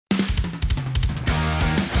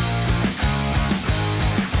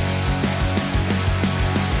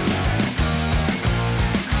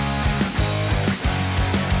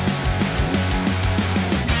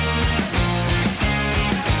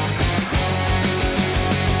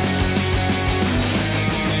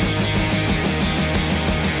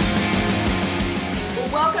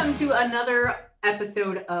another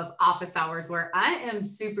episode of Office Hours, where I am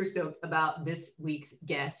super stoked about this week's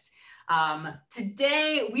guest.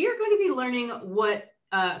 Today, we are going to be learning what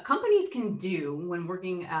companies can do when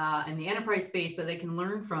working in the enterprise space, but they can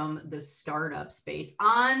learn from the startup space.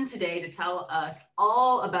 On today to tell us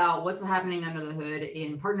all about what's happening under the hood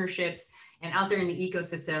in partnerships and out there in the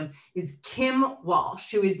ecosystem is Kim Walsh,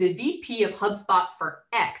 who is the VP of HubSpot for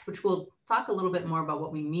X, which we'll talk a little bit more about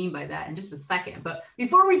what we mean by that in just a second. But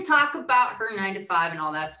before we talk about her 9 to 5 and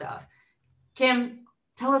all that stuff, Kim,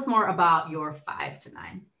 tell us more about your 5 to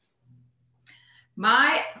 9.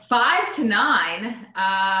 My 5 to 9,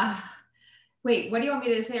 wait, what do you want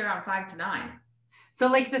me to say around 5 to 9? So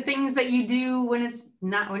like the things that you do when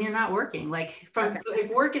you're not working, like so if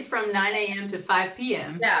work is from 9 a.m. to 5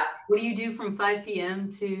 p.m., yeah. What do you do from 5 p.m.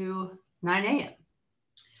 to 9 a.m.?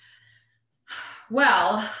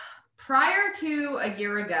 Well, prior to a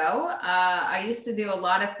year ago, I used to do a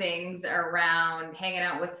lot of things around hanging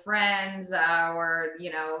out with friends or,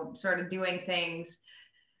 sort of doing things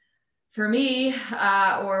for me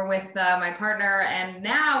or with my partner. And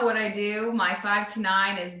now what I do, my 5 to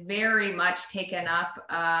 9 is very much taken up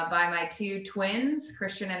by my 2 twins,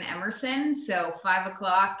 Christian and Emerson. So 5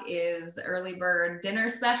 o'clock is early bird dinner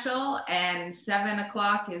special and 7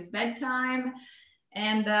 o'clock is bedtime.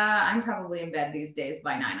 And I'm probably in bed these days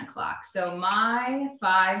by 9 o'clock. So my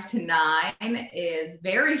 5 to 9 is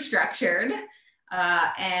very structured.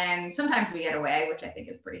 And sometimes we get away, which I think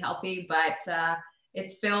is pretty healthy, but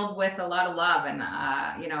it's filled with a lot of love and,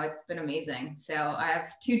 it's been amazing. So I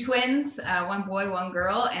have 2 twins, 1 boy, 1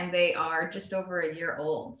 girl, and they are just over a year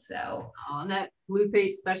old. So on that blue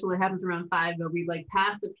plate special that happens around 5, they'll be like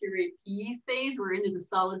past the period P phase. We're into the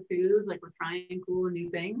solid foods, like we're trying cool and new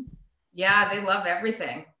things. Yeah, they love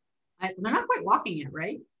everything. They're not quite walking yet,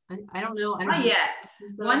 right? I don't know. Not yet.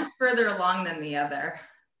 One's further along than the other.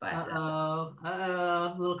 But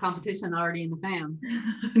a little competition already in the fam.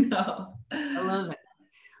 No. I love it.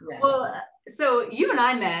 Yeah. Well, so you and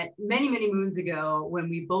I met many, many moons ago when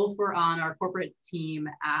we both were on our corporate team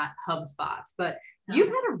at HubSpot, but you've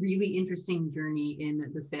had a really interesting journey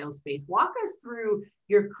in the sales space. Walk us through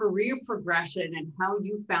your career progression and how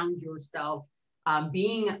you found yourself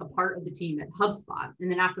being a part of the team at HubSpot.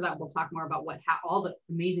 And then after that, we'll talk more about all the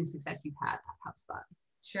amazing success you've had at HubSpot.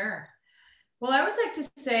 Sure. Well, I always like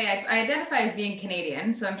to say I identify as being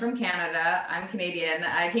Canadian. So I'm from Canada. I'm Canadian.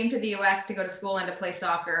 I came to the US to go to school and to play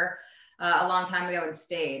soccer a long time ago and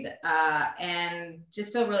stayed and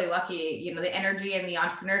just feel really lucky. The energy and the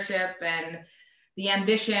entrepreneurship and the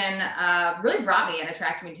ambition really brought me and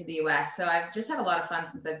attracted me to the US. So I've just had a lot of fun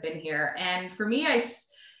since I've been here. And for me,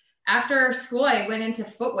 after school, I went into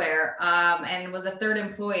footwear and was a 3rd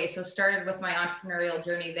employee. So started with my entrepreneurial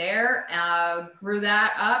journey there, grew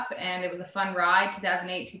that up, and it was a fun ride.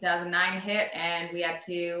 2008, 2009 hit, and we had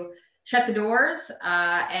to shut the doors.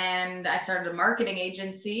 And I started a marketing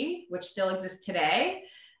agency, which still exists today,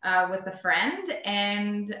 with a friend.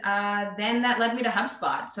 And then that led me to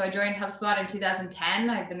HubSpot. So I joined HubSpot in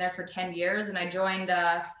 2010. I've been there for 10 years, and I joined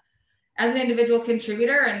as an individual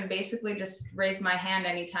contributor and basically just raised my hand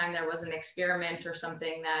anytime there was an experiment or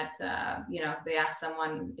something that, they asked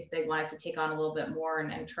someone if they wanted to take on a little bit more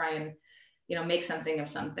and try and, make something of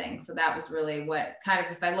something. So that was really what kind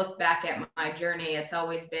of, if I look back at my journey, it's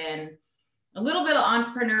always been a little bit of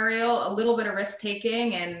entrepreneurial, a little bit of risk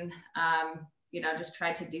taking, and, just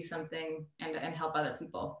tried to do something and help other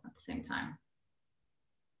people at the same time.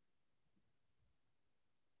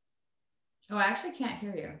 Oh, I actually can't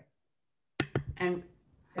hear you. And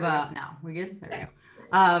now we're good. There we go.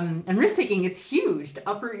 And risk taking, it's huge to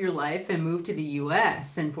uproot your life and move to the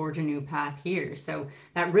US and forge a new path here. So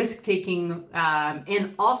that risk taking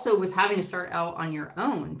and also with having to start out on your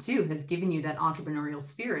own too has given you that entrepreneurial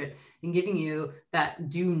spirit and giving you that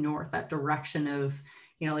due north, that direction of,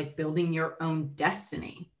 like building your own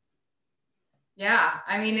destiny. Yeah.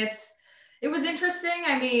 I mean, it was interesting.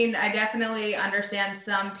 I mean, I definitely understand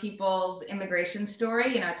some people's immigration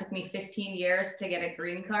story. It took me 15 years to get a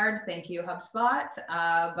green card. Thank you, HubSpot.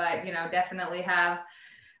 But, definitely have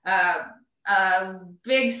a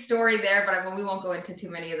big story there, but we won't go into too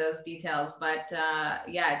many of those details. But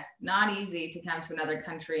it's not easy to come to another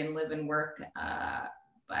country and live and work.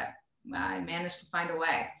 But I managed to find a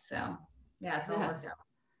way. So it's all worked out.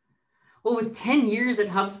 Well, with 10 years at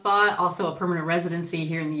HubSpot, also a permanent residency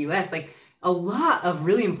here in the US, like a lot of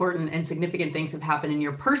really important and significant things have happened in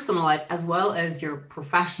your personal life as well as your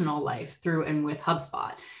professional life through and with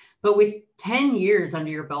HubSpot. But with 10 years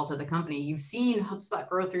under your belt at the company, you've seen HubSpot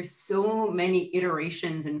grow through so many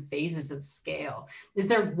iterations and phases of scale. Is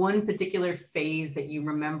there one particular phase that you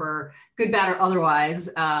remember, good, bad, or otherwise,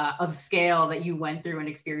 of scale that you went through and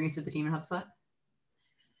experienced with the team at HubSpot?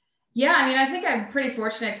 Yeah, I mean, I think I'm pretty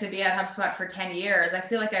fortunate to be at HubSpot for 10 years. I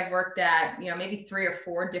feel like I've worked at, maybe 3 or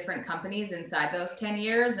 4 different companies inside those 10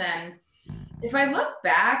 years. And if I look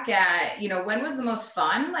back at, when was the most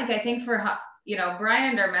fun? Like, I think for,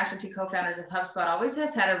 Brian and Dharmesh, the 2 co-founders of HubSpot, always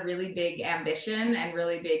has had a really big ambition and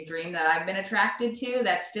really big dream that I've been attracted to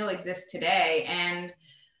that still exists today. And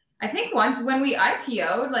I think when we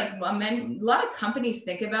IPO'd, like, a lot of companies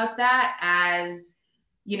think about that as,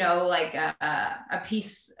 like a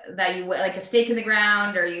piece that you, like a stake in the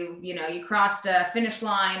ground, or you crossed a finish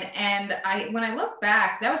line. And when I look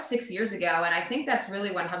back, that was 6 years ago. And I think that's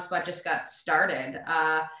really when HubSpot just got started.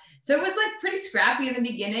 So it was like pretty scrappy in the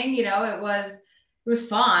beginning, it was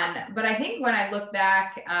fun. But I think when I look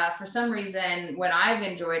back, for some reason, when I've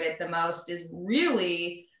enjoyed it the most is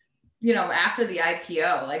really, after the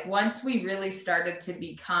IPO, like once we really started to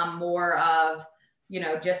become more of,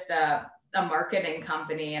 just a marketing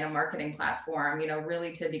company and a marketing platform,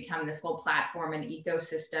 really to become this whole platform and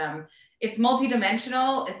ecosystem. It's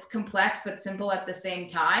multidimensional, it's complex, but simple at the same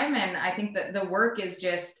time. And I think that the work is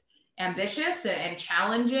just ambitious and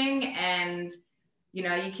challenging. And,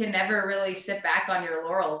 you can never really sit back on your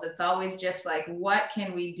laurels. It's always just like, what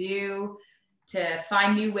can we do to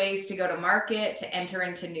find new ways to go to market, to enter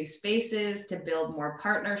into new spaces, to build more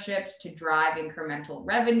partnerships, to drive incremental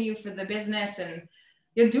revenue for the business, and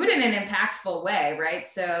do it in an impactful way, right?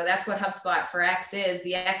 So that's what HubSpot for X is.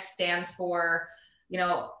 The X stands for,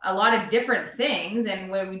 a lot of different things. And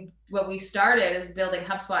what we started is building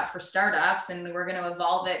HubSpot for startups, and we're going to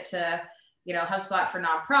evolve it to, HubSpot for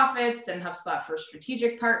nonprofits and HubSpot for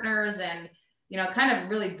strategic partners, and, kind of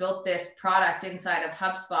really built this product inside of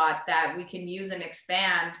HubSpot that we can use and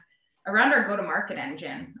expand around our go-to-market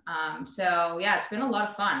engine. So yeah, it's been a lot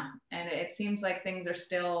of fun, and it seems like things are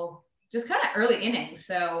still just kind of early innings.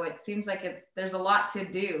 So it seems like there's a lot to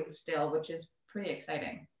do still, which is pretty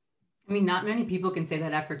exciting. I mean, not many people can say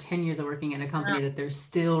that after 10 years of working in a company that there's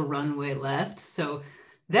still runway left. So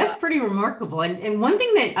that's pretty remarkable. And one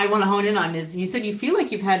thing that I want to hone in on is you said you feel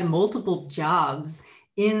like you've had multiple jobs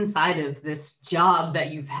inside of this job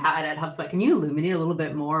that you've had at HubSpot. Can you illuminate a little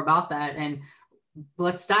bit more about that? And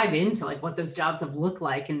let's dive into like what those jobs have looked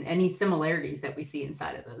like and any similarities that we see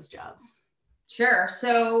inside of those jobs. Sure.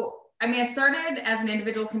 So, I mean, I started as an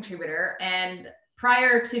individual contributor, and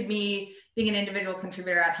prior to me being an individual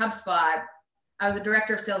contributor at HubSpot, I was a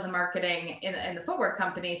director of sales and marketing in the footwear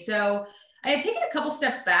company. So I had taken a couple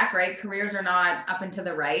steps back, right? Careers are not up and to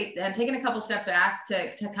the right. I had taken a couple steps back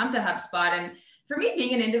to come to HubSpot. And for me,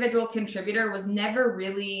 being an individual contributor was never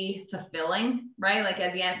really fulfilling, right? Like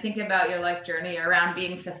as you think about your life journey around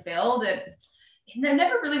being fulfilled, it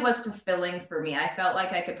never really was fulfilling for me. I felt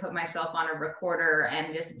like I could put myself on a recorder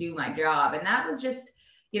and just do my job. And that was just,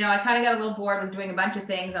 I kind of got a little bored, was doing a bunch of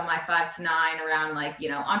things on my 5 to 9 around like,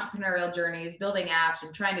 entrepreneurial journeys, building apps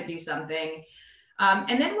and trying to do something.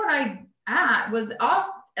 And then what I was off,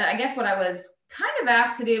 I guess what I was kind of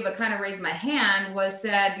asked to do, but kind of raised my hand was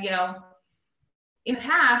said, in the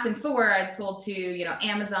past in footwear, I'd sold to,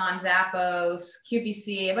 Amazon, Zappos,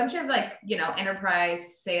 QVC, a bunch of like,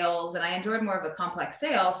 enterprise sales. And I enjoyed more of a complex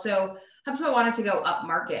sale. So HubSpot wanted to go up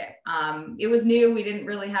market. It was new. We didn't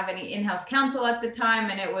really have any in-house counsel at the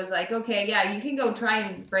time. And it was like, okay, yeah, you can go try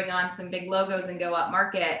and bring on some big logos and go up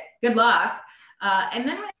market. Good luck. And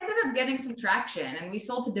then we ended up getting some traction, and we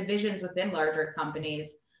sold to divisions within larger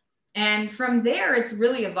companies. And from there, it's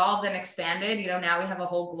really evolved and expanded. Now we have a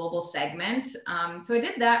whole global segment. So I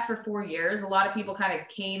did that for 4 years. A lot of people kind of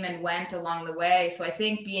came and went along the way. So I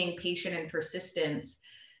think being patient and persistence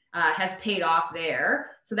has paid off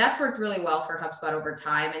there. So that's worked really well for HubSpot over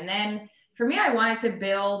time. And then for me, I wanted to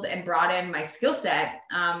build and broaden my skill set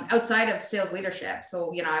outside of sales leadership.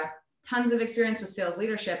 So, I have tons of experience with sales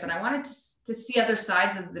leadership, and I wanted to see other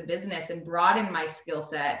sides of the business and broaden my skill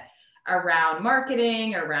set around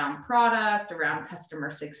marketing, around product, around customer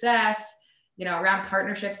success, around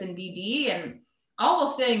partnerships and BD, and all while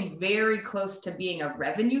staying very close to being a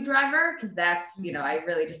revenue driver, because that's, I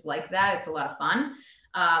really just like that. It's a lot of fun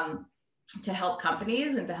to help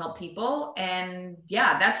companies and to help people. And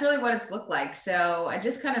yeah, that's really what it's looked like. So I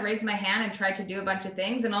just kind of raised my hand and tried to do a bunch of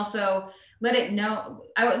things, and also let it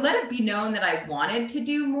be known that I wanted to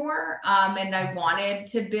do more, and I wanted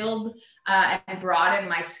to build and broaden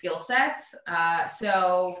my skill sets.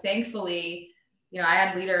 So thankfully, I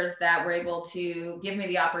had leaders that were able to give me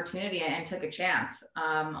the opportunity and took a chance.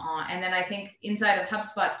 And then I think inside of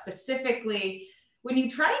HubSpot specifically, when you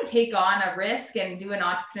try and take on a risk and do an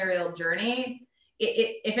entrepreneurial journey,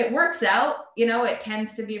 if it works out, it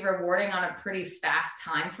tends to be rewarding on a pretty fast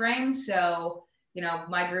time frame. So,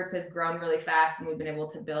 my group has grown really fast and we've been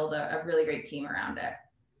able to build a really great team around it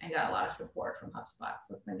and got a lot of support from HubSpot.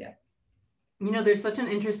 So it's been good. There's such an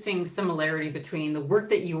interesting similarity between the work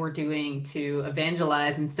that you were doing to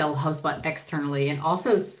evangelize and sell HubSpot externally and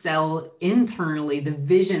also sell internally the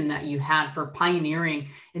vision that you had for pioneering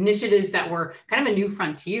initiatives that were kind of a new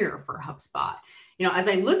frontier for HubSpot. As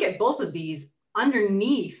I look at both of these,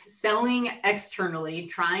 underneath selling externally,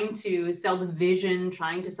 trying to sell the vision,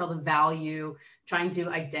 trying to sell the value, trying to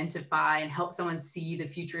identify and help someone see the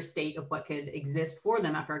future state of what could exist for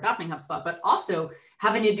them after adopting HubSpot, but also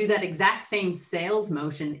having to do that exact same sales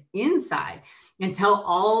motion inside and tell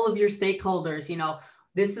all of your stakeholders,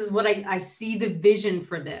 this is what I see the vision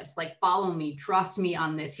for this, like, follow me, trust me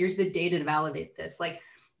on this. Here's the data to validate this. Like,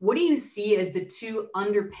 what do you see as the two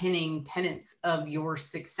underpinning tenets of your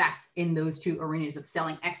success in those two arenas of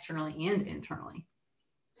selling externally and internally?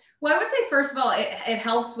 Well, I would say, first of all, it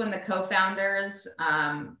helps when the co-founders,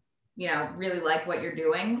 really like what you're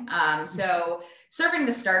doing. So serving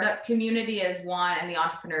the startup community is one, and the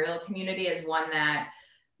entrepreneurial community is one that,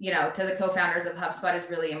 to the co-founders of HubSpot is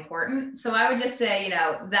really important. So I would just say,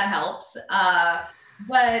 that helps.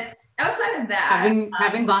 But outside of that,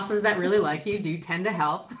 having bosses that really like you do tend to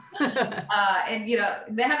help. And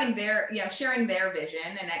they having their, sharing their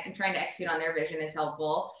vision and trying to execute on their vision is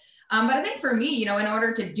helpful. But I think for me, in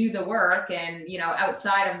order to do the work and,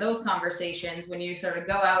 outside of those conversations, when you sort of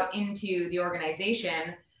go out into the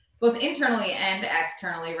organization, both internally and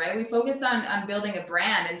externally, right? We focused on building a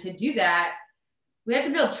brand. And to do that, we had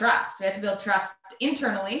to build trust. We had to build trust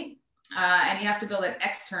internally, and you have to build it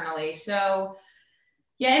externally. So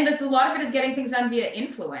yeah, and it's a lot of it is getting things done via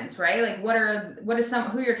influence, right? Like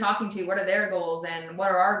who you're talking to, what are their goals and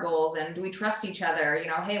what are our goals? And do we trust each other?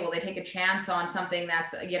 Hey, will they take a chance on something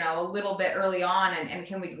that's, a little bit early on and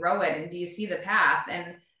can we grow it? And do you see the path?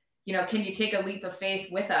 And, can you take a leap of faith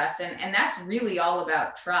with us? And that's really all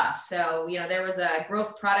about trust. So, there was a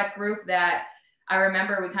growth product group that I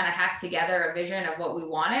remember we kind of hacked together a vision of what we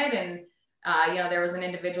wanted. And there was an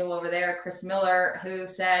individual over there, Chris Miller, who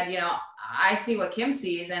said, I see what Kim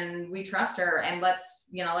sees and we trust her and let's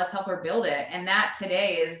help her build it. And that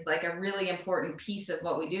today is like a really important piece of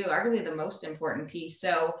what we do, arguably the most important piece.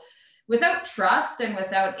 So without trust and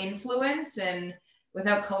without influence and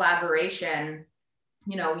without collaboration,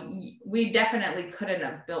 we definitely couldn't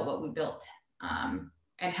have built what we built,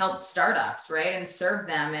 and helped startups, right? And serve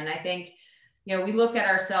them. And I think, we look at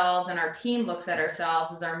ourselves and our team looks at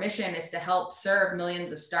ourselves as our mission is to help serve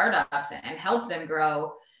millions of startups and help them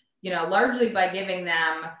grow, largely by giving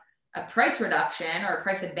them a price reduction or a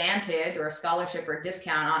price advantage or a scholarship or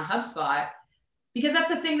discount on HubSpot, because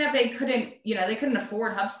that's the thing that they couldn't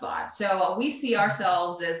afford HubSpot. So we see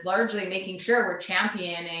ourselves as largely making sure we're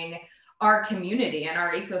championing our community and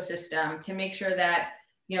our ecosystem to make sure that,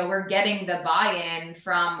 we're getting the buy-in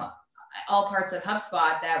from all parts of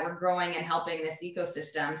HubSpot that we're growing and helping this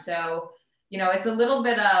ecosystem. So, it's a little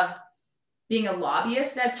bit of being a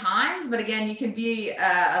lobbyist at times, but again, you can be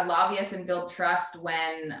a lobbyist and build trust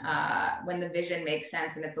when the vision makes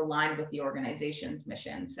sense and it's aligned with the organization's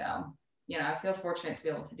mission. So, I feel fortunate to be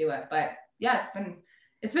able to do it, but yeah,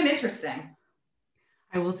 it's been interesting.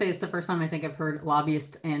 I will say it's the first time I think I've heard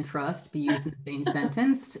lobbyist and trust be used in the same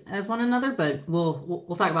sentence as one another, but we'll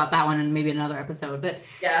talk about that one in maybe another episode. But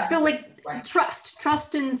yeah, so like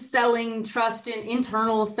trust in selling, trust in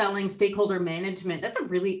internal selling, stakeholder management, that's a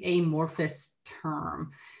really amorphous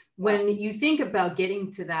term. When you think about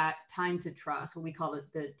getting to that time to trust, what we call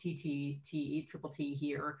it the TTT, triple T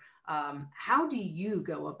here, how do you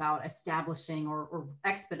go about establishing or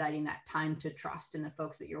expediting that time to trust in the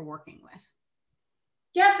folks that you're working with?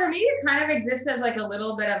 Yeah, for me, it kind of exists as like a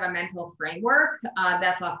little bit of a mental framework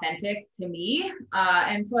that's authentic to me.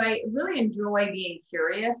 And so I really enjoy being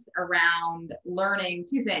curious around learning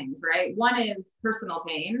two things, right? One is personal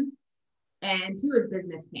pain and two is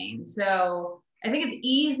business pain. So I think it's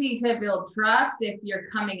easy to build trust if you're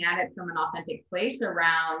coming at it from an authentic place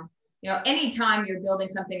around, anytime you're building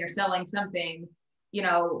something or selling something,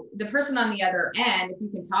 the person on the other end, if you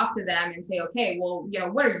can talk to them and say, okay, well,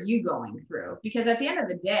 what are you going through? Because at the end of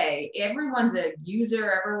the day, everyone's a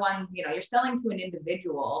user, everyone's, you're selling to an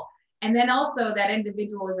individual. And then also that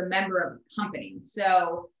individual is a member of a company.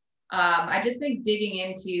 So I just think digging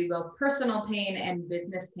into both personal pain and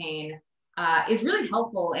business pain is really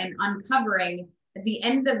helpful in uncovering, at the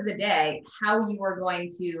end of the day, how you are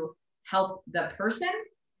going to help the person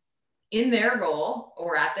in their role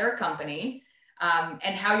or at their company,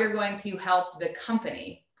 and how you're going to help the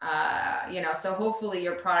company. So hopefully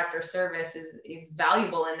your product or service is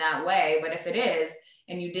valuable in that way. But if it is,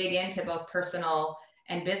 and you dig into both personal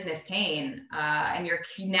and business pain, and you're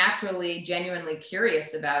naturally, genuinely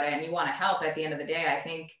curious about it, and you want to help at the end of the day, I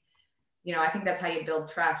think that's how you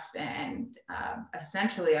build trust and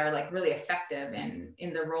essentially are like really effective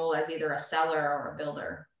in the role as either a seller or a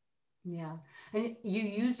builder. Yeah. And you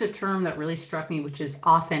used a term that really struck me, which is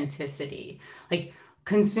authenticity. Like,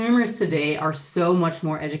 consumers today are so much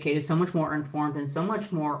more educated, so much more informed, and so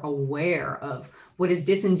much more aware of what is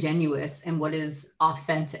disingenuous and what is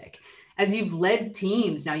authentic. As you've led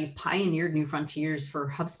teams, now you've pioneered new frontiers for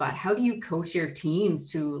HubSpot. How do you coach your teams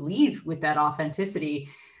to lead with that authenticity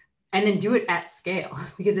and then do it at scale?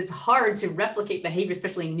 Because it's hard to replicate behavior,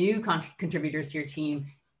 especially new contributors to your team,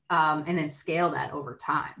 and then scale that over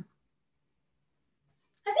time.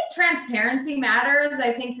 I think transparency matters.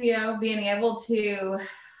 I think, being able to,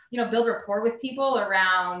 build rapport with people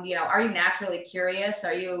around, are you naturally curious?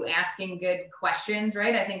 Are you asking good questions,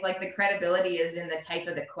 right? I think like the credibility is in the type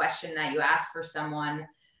of the question that you ask for someone,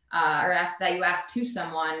 that you ask to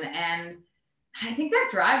someone. And I think that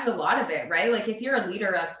drives a lot of it, right? Like if you're a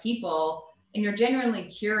leader of people and you're genuinely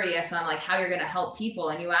curious on like how you're going to help people,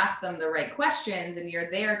 and you ask them the right questions, and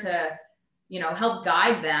you're there to help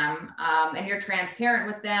guide them, and you're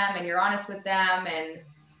transparent with them, and you're honest with them, and,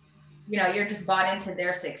 you're just bought into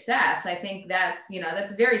their success. I think that's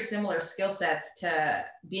very similar skill sets to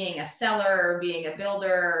being a seller or being a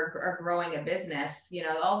builder or growing a business,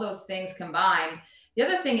 all those things combined. The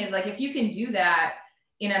other thing is like, if you can do that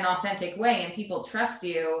in an authentic way and people trust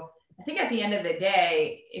you, I think at the end of the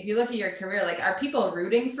day, if you look at your career, like, are people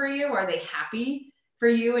rooting for you? Are they happy for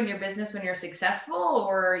you and your business when you're successful,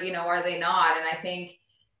 or, are they not? And I think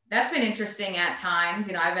that's been interesting at times.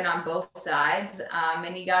 I've been on both sides,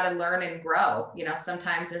 and you got to learn and grow.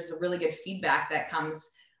 Sometimes there's a really good feedback that comes,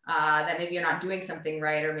 that maybe you're not doing something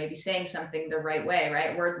right, or maybe saying something the right way,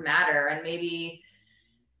 right? Words matter. And maybe,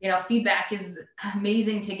 feedback is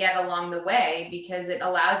amazing to get along the way, because it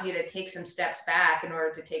allows you to take some steps back in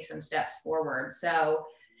order to take some steps forward. So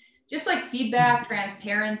just like feedback,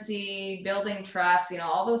 transparency, building trust,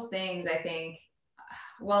 all those things, I think,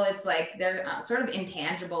 well, it's like they're sort of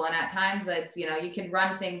intangible. And at times it's, you can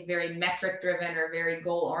run things very metric driven or very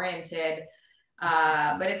goal oriented.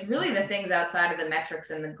 But it's really the things outside of the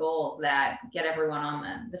metrics and the goals that get everyone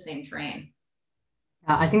on the same train.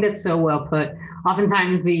 I think that's so well put.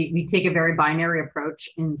 Oftentimes we take a very binary approach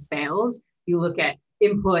in sales. You look at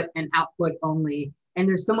input and output only, and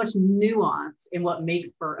there's so much nuance in what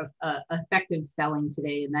makes for effective selling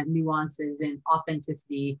today. And that nuance is in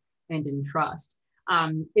authenticity and in trust.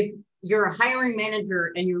 If you're a hiring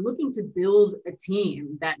manager and you're looking to build a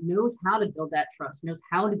team that knows how to build that trust, knows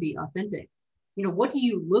how to be authentic, what do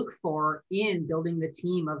you look for in building the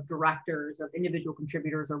team of directors, of individual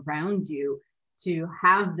contributors around you to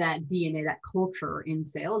have that DNA, that culture in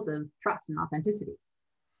sales of trust and authenticity?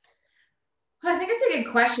 I think it's a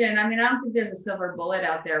good question. I mean, I don't think there's a silver bullet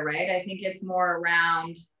out there, right? I think it's more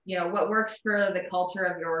around, what works for the culture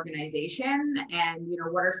of your organization, and,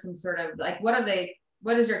 what are some sort of like,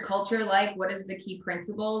 what is your culture like? What is the key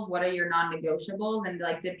principles? What are your non-negotiables? And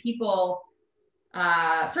like, do people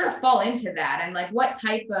sort of fall into that? And like, what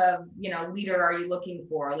type of, leader are you looking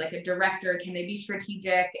for? Like a director, can they be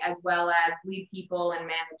strategic as well as lead people and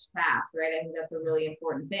manage tasks, right? I think that's a really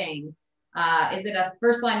important thing. Is it a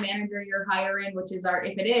first line manager you're hiring, which is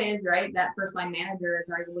if it is, right, that first line manager is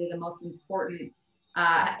arguably the most important,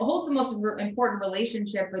 holds the most important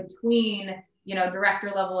relationship between,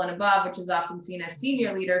 director level and above, which is often seen as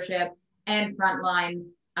senior leadership, and frontline,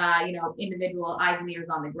 individual eyes and ears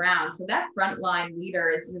on the ground. So that frontline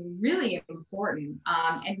leader is really important.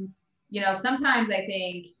 And, sometimes I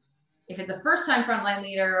think if it's a first-time frontline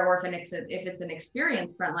leader, or if it's an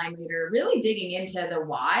experienced frontline leader, really digging into the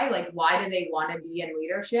why, like why do they want to be in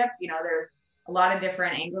leadership? There's a lot of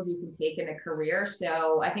different angles you can take in a career.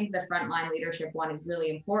 So I think the frontline leadership one is really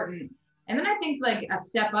important. And then I think like a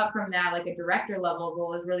step up from that, like a director level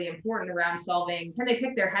role is really important around solving, can they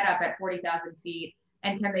pick their head up at 40,000 feet?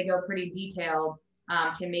 And can they go pretty detailed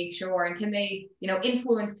to make sure, and can they,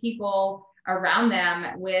 influence people around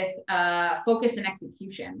them with focus and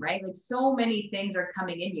execution, right? Like so many things are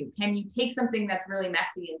coming in you. Can you take something that's really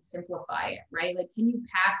messy and simplify it, right? Like, can you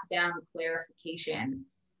pass down clarification?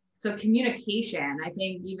 So communication, I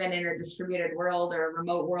think even in a distributed world or a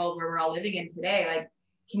remote world where we're all living in today, like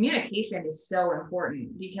communication is so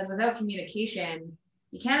important, because without communication,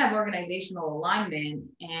 you can't have organizational alignment,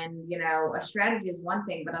 and, you know, a strategy is one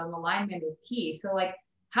thing, but an alignment is key. So like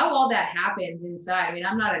how all that happens inside, I mean,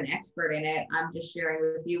 I'm not an expert in it. I'm just sharing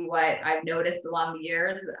with you what I've noticed along the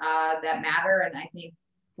years that matter. And I think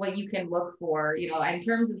what you can look for, you know, in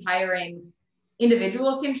terms of hiring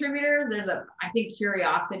individual contributors, I think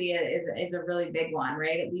curiosity is a really big one,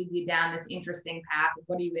 right? It leads you down this interesting path of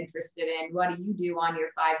what are you interested in? What do you do on your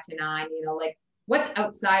 5 to 9? You know, like what's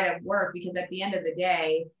outside of work? Because at the end of the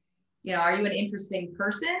day, you know, are you an interesting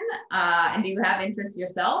person? And do you have interests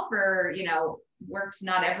yourself? Or, you know, work's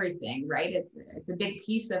not everything, right? It's a big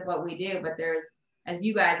piece of what we do, but there's, as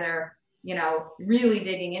you guys are, you know, really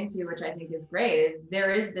digging into, which I think is great, is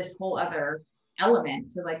there is this whole other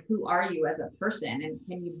element to like, who are you as a person? And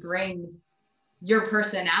can you bring your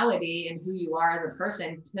personality and who you are as a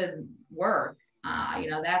person to work? You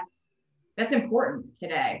know, that's important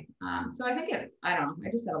today. So I think I don't know, I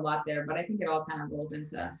just said a lot there, but I think it all kind of rolls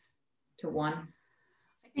into one.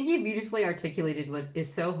 I think you beautifully articulated what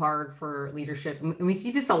is so hard for leadership. And we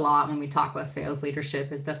see this a lot when we talk about sales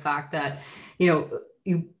leadership, is the fact that, you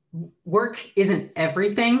know, work isn't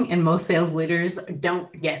everything. And most sales leaders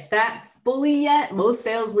don't get that fully yet. Most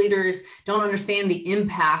sales leaders don't understand the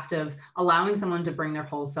impact of allowing someone to bring their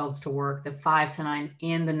whole selves to work. The 5 to 9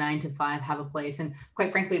 and the 9 to 5 have a place. And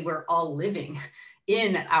quite frankly, we're all living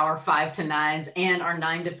in our 5 to 9s, and our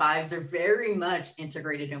 9 to 5s are very much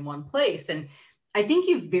integrated in one place. And I think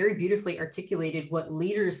you've very beautifully articulated what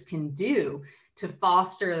leaders can do to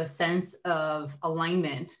foster a sense of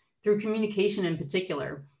alignment through communication in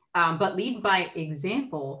particular, but lead by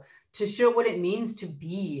example to show what it means to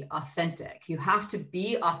be authentic. You have to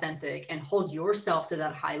be authentic and hold yourself to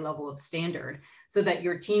that high level of standard so that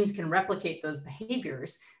your teams can replicate those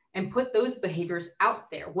behaviors and put those behaviors out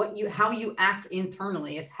there. How you act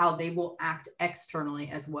internally is how they will act externally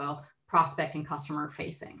as well, prospect and customer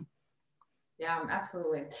facing. Yeah,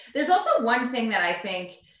 absolutely. There's also one thing that I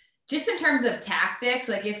think, just in terms of tactics,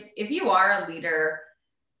 like if you are a leader,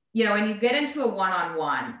 you know, and you get into a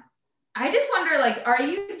one-on-one, I just wonder, like, are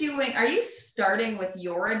you starting with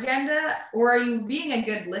your agenda, or are you being a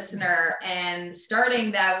good listener and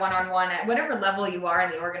starting that one-on-one at whatever level you are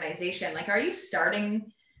in the organization? Like, are you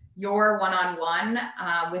starting your one-on-one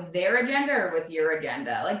with their agenda or with your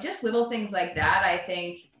agenda? Like, just little things like that. I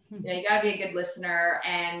think, you know, you got to be a good listener,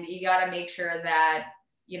 and you got to make sure that,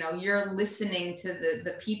 you know, you're listening to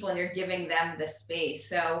the people and you're giving them the space.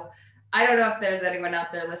 So I don't know if there's anyone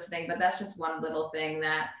out there listening, but that's just one little thing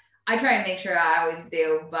that I try and make sure I always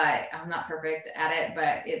do, but I'm not perfect at it.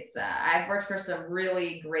 But it's, I've worked for some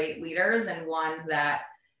really great leaders, and ones that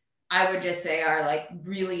I would just say are like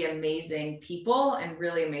really amazing people and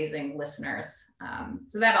really amazing listeners.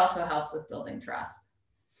 So that also helps with building trust.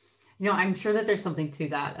 You know, I'm sure that there's something to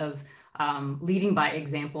that of leading by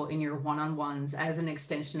example in your one-on-ones as an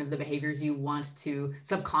extension of the behaviors you want to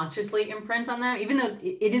subconsciously imprint on them, even though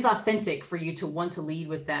it is authentic for you to want to lead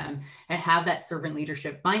with them and have that servant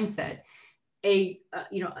leadership mindset. A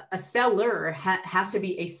seller has to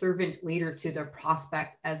be a servant leader to their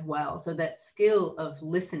prospect as well. So that skill of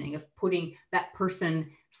listening, of putting that person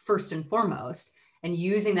first and foremost, and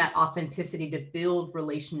using that authenticity to build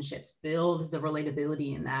relationships, build the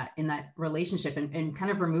relatability in that relationship, and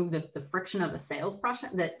kind of remove the friction of a sales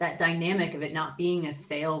process, that dynamic of it not being a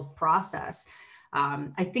sales process.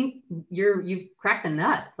 I think you've cracked the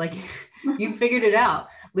nut. Like, you've figured it out.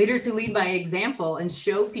 Leaders who lead by example and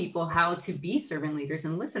show people how to be servant leaders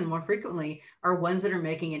and listen more frequently are ones that are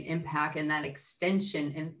making an impact, and that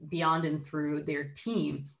extension and beyond and through their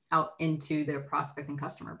team out into their prospect and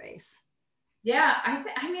customer base. Yeah, I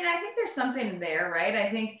think there's something there, right?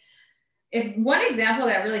 I think if one example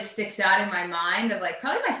that really sticks out in my mind of like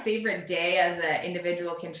probably my favorite day as an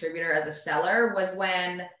individual contributor, as a seller, was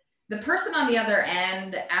when the person on the other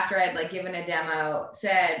end, after I'd like given a demo,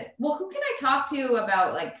 said, well, who can I talk to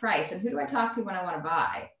about like price, and who do I talk to when I want to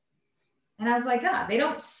buy? And I was like, they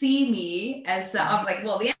don't see me as, I was like,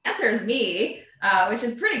 well, the answer is me, which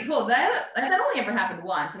is pretty cool. That only ever happened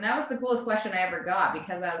once. And that was the coolest question I ever got,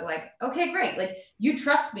 because I was like, okay, great. Like, you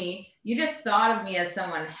trust me. You just thought of me as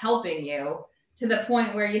someone helping you, to the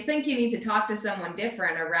point where you think you need to talk to someone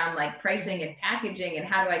different around like pricing and packaging and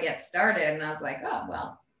how do I get started? And I was like, oh,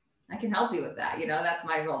 well, I can help you with that. You know, that's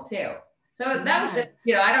my role too. So that was just,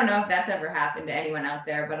 you know, I don't know if that's ever happened to anyone out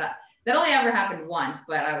there, but that only ever happened once.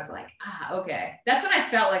 But I was like, okay. That's when I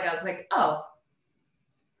felt like I was like, oh,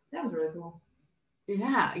 that was really cool.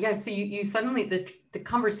 Yeah. So you suddenly the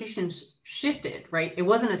conversations shifted, right? It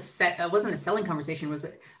wasn't a selling conversation. It was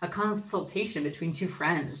a consultation between two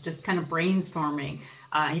friends, just kind of brainstorming.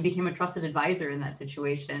 You became a trusted advisor in that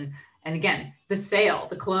situation. And again, the sale,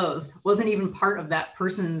 the close wasn't even part of that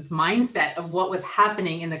person's mindset of what was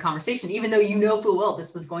happening in the conversation, even though you know full well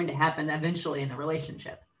this was going to happen eventually in the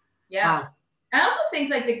relationship. Yeah. Wow. I also think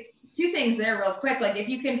like the two things there real quick, like if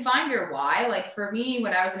you can find your why, like for me,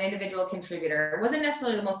 when I was an individual contributor, it wasn't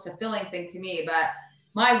necessarily the most fulfilling thing to me, but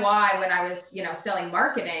my why when I was, selling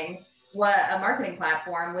marketing, what a marketing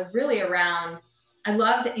platform was really around, I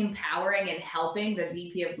loved empowering and helping the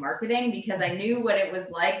VP of marketing because I knew what it was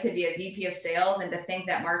like to be a VP of sales and to think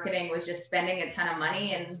that marketing was just spending a ton of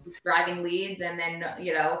money and driving leads and then,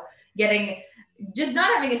 getting just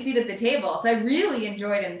not having a seat at the table. So I really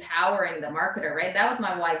enjoyed empowering the marketer, right? That was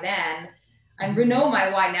my why then. I know my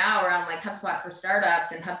why now around like HubSpot for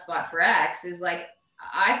startups and HubSpot for X is like,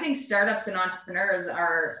 I think startups and entrepreneurs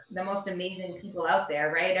are the most amazing people out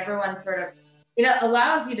there, right? Everyone sort of, it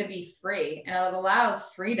allows you to be free and it allows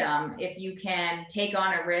freedom if you can take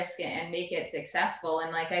on a risk and make it successful.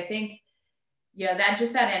 And like, I think, that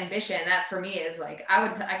just that ambition, that for me is like,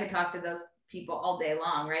 I could talk to those people all day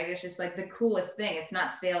long, right? It's just like the coolest thing. It's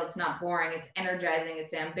not stale, it's not boring, it's energizing,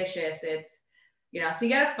 it's ambitious, it's, so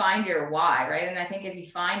you got to find your why, right? And I think if you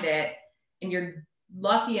find it and you're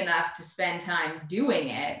lucky enough to spend time doing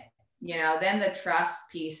it, then the trust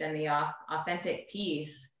piece and the authentic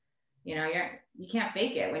piece, you can't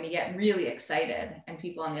fake it when you get really excited and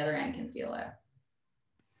people on the other end can feel it.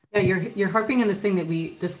 Yeah, you're harping on this thing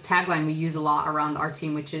this tagline we use a lot around our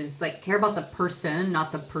team, which is like care about the person,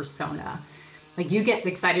 not the persona. Like you get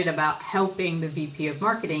excited about helping the VP of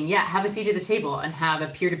marketing. Yeah, have a seat at the table and have a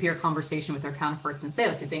peer-to-peer conversation with our counterparts in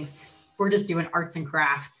sales who thinks we're just doing arts and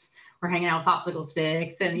crafts. We're hanging out with popsicle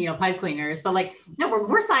sticks and pipe cleaners. But like, no, we're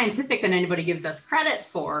more scientific than anybody gives us credit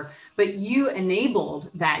for. But you enabled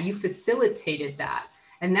that, you facilitated that.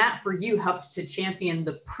 And that for you helped to champion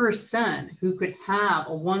the person who could have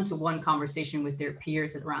a one-to-one conversation with their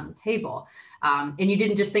peers around the table. And you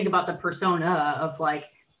didn't just think about the persona of like,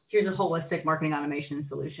 here's a holistic marketing automation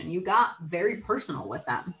solution. You got very personal with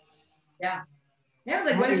them. Yeah. Yeah, I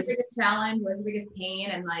was like, what is your biggest challenge? What's the biggest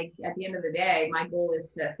pain? And like, at the end of the day, my goal is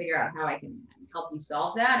to figure out how I can help you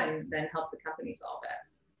solve that and then help the company solve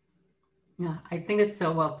it. Yeah, I think it's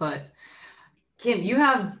so well put. Kim, you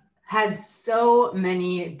have had so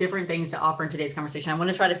many different things to offer in today's conversation. I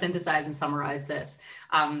want to try to synthesize and summarize this.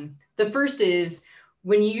 The first is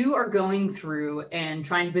when you are going through and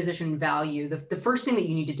trying to position value, the first thing that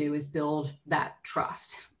you need to do is build that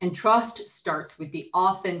trust. And trust starts with the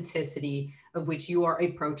authenticity of which you are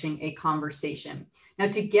approaching a conversation. Now,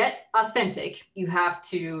 to get authentic, you have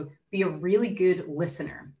to be a really good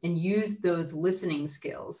listener and use those listening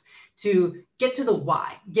skills to get to the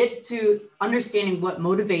why, get to understanding what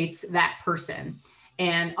motivates that person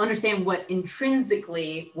and understand what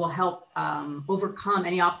intrinsically will help overcome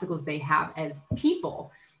any obstacles they have as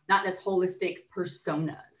people, not as holistic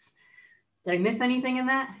personas. Did I miss anything in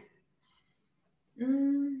that?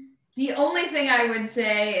 The only thing I would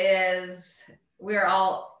say is we're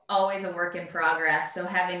all always a work in progress. So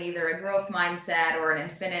having either a growth mindset or an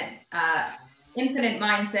infinite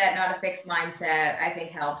mindset, not a fixed mindset, I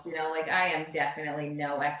think helps. Like I am definitely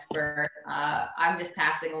no expert. I'm just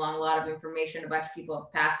passing along a lot of information a bunch of people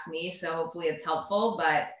have passed me. So hopefully it's helpful.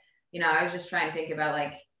 But, I was just trying to think about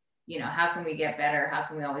like, how can we get better? How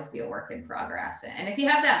can we always be a work in progress? And if you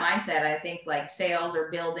have that mindset, I think like sales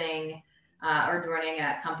or building or joining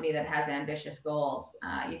a company that has ambitious goals,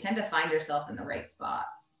 you tend to find yourself in the right spot.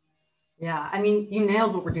 Yeah. I mean, you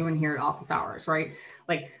nailed what we're doing here at Office Hours, right?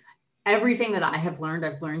 Like everything that I've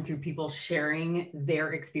learned through people sharing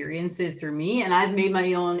their experiences through me. And I've made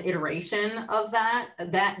my own iteration of that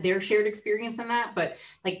their shared experience in that. But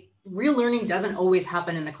like real learning doesn't always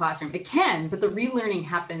happen in the classroom. It can, but the real learning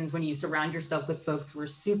happens when you surround yourself with folks who are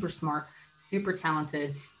super smart, super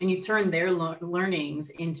talented, and you turn their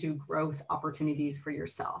learnings into growth opportunities for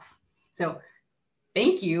yourself. So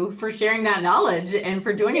thank you for sharing that knowledge and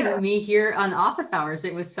for joining me here on Office Hours.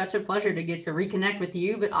 It was such a pleasure to get to reconnect with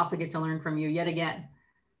you, but also get to learn from you yet again.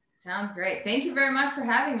 Sounds great. Thank you very much for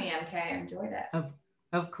having me, MK. I enjoyed it.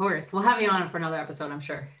 Of course. We'll have you on for another episode, I'm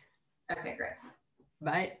sure. Okay, great.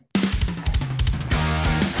 Bye.